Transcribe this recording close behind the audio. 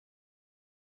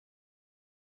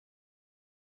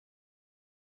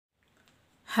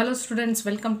Hello students,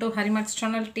 welcome to Harimax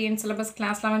channel TN syllabus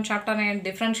class 11 chapter 9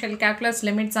 differential calculus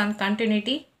limits and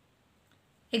continuity.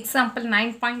 Example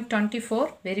 9.24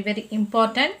 very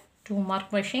important 2-mark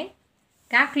question.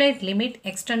 Calculate limit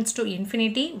x tends to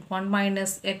infinity 1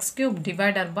 minus x cube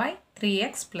divided by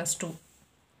 3x plus 2.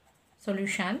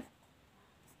 Solution.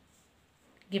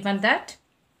 Given that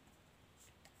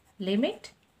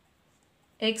limit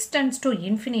x tends to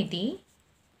infinity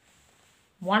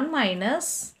 1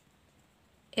 minus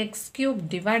x cube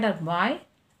divided by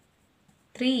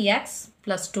 3x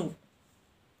plus 2.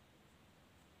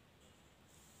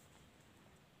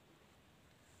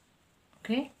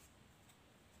 Okay.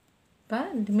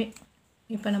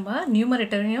 இப்போ நம்ம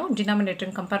நியூமரேட்டரையும்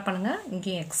டினாமினேட்டரையும் compare பண்ணுங்க.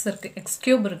 இங்கே x இருக்கு, x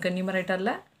cube இருக்கு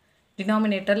நியூமரேட்டர்ல,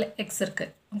 டினாமினேட்டர்ல x இருக்கு.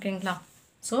 ஓகேங்களா?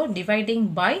 So dividing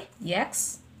by x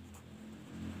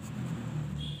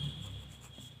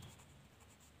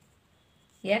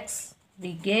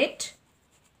we get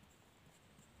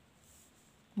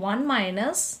 1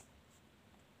 minus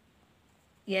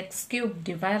x cube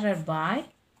divided by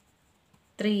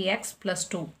 3x plus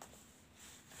 2.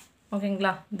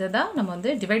 ஓகேங்களா? இதுதான் நம்ம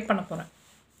வந்து டிவைட் பண்ண போகிறோம்.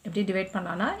 எப்படி டிவைட்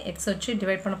பண்ணலான்னா x வச்சு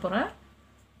டிவைட் பண்ண போகிறேன்.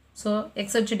 ஸோ x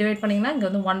வச்சு டிவைட் பண்ணிங்கன்னா இங்கே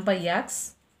வந்து 1 by x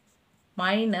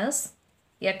minus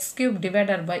x cube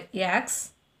divided by x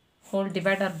whole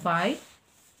divided by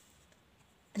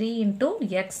 3 into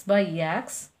x by x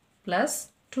plus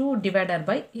 2 divided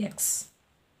by x.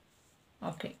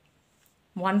 Okay.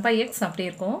 1 by x அப்படி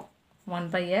இருக்கும். 1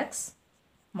 by x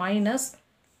minus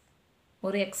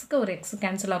ஒரு xக்கு ஒரு x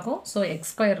cancel ஆகும். So x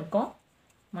square இருக்கும்.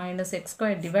 Minus x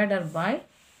square divided by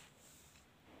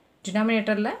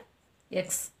denominatorல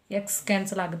x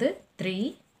cancel ஆகுது. 3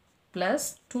 plus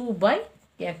 2 by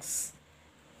x.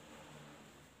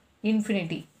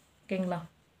 Infinity. ஓகேங்களா?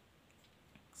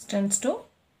 Tends to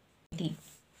t.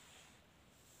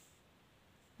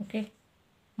 Okay.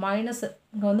 Minus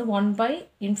இங்கே வந்து 1 by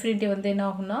infinity வந்து என்ன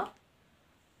ஆகும்னா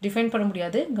டிஃபைன் பண்ண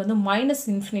முடியாது. இங்கே வந்து மைனஸ்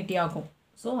இன்ஃபினிட்டி ஆகும்.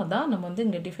 ஸோ அதான் நம்ம வந்து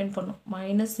இங்கே டிஃபைன் பண்ணோம்.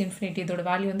 மைனஸ் இன்ஃபினிட்டி இதோட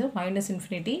வேல்யூ வந்து minus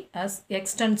infinity as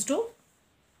x tends to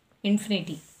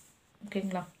infinity.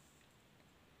 ஓகேங்களா?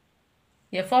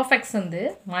 f of x வந்து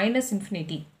minus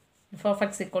infinity. f of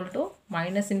x equal to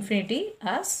minus infinity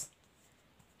as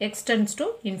x tends to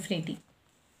infinity.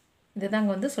 இதுதான்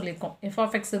வந்து சொல்லியிருக்கோம். f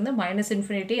of x வந்து minus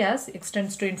infinity as x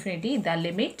tends to infinity. The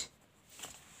limit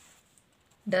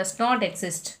does not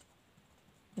exist.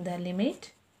 The limit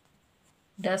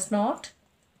does not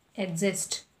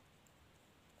exist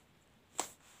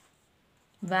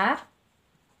where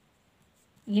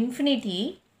infinity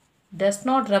does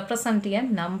not represent a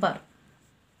number.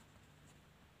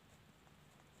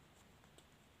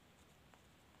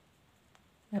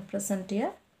 Represent a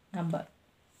number.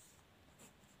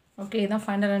 Okay, இதான்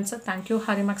final answer. Thank you.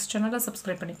 ஹரிமாக்ஸ் சேனலை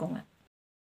subscribe பண்ணிக்கோங்க.